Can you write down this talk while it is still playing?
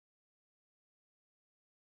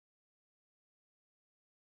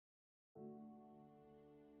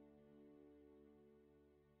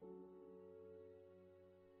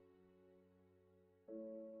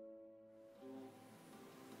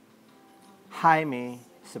Hi, May.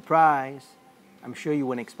 Surprise! I'm sure you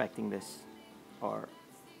weren't expecting this. Or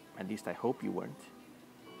at least I hope you weren't.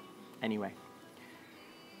 Anyway,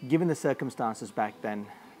 given the circumstances back then,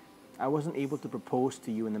 I wasn't able to propose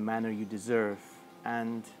to you in the manner you deserve,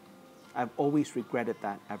 and I've always regretted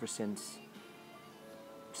that ever since.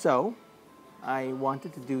 So, I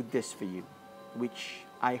wanted to do this for you, which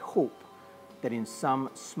I hope that in some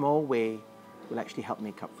small way will actually help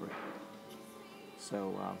make up for it.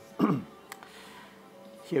 So,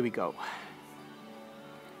 here we go.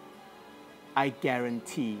 I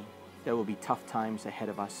guarantee there will be tough times ahead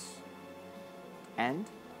of us. And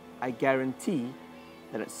I guarantee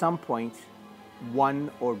that at some point,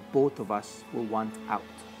 one or both of us will want out.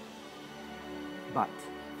 But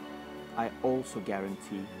I also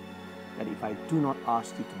guarantee that if I do not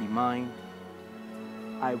ask you to be mine,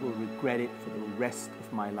 I will regret it for the rest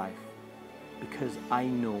of my life, because I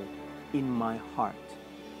know in my heart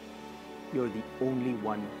you're the only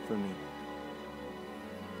one for me.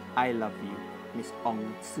 I love you, Miss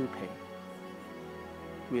Ong Tzu Pei.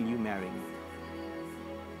 Will you marry me?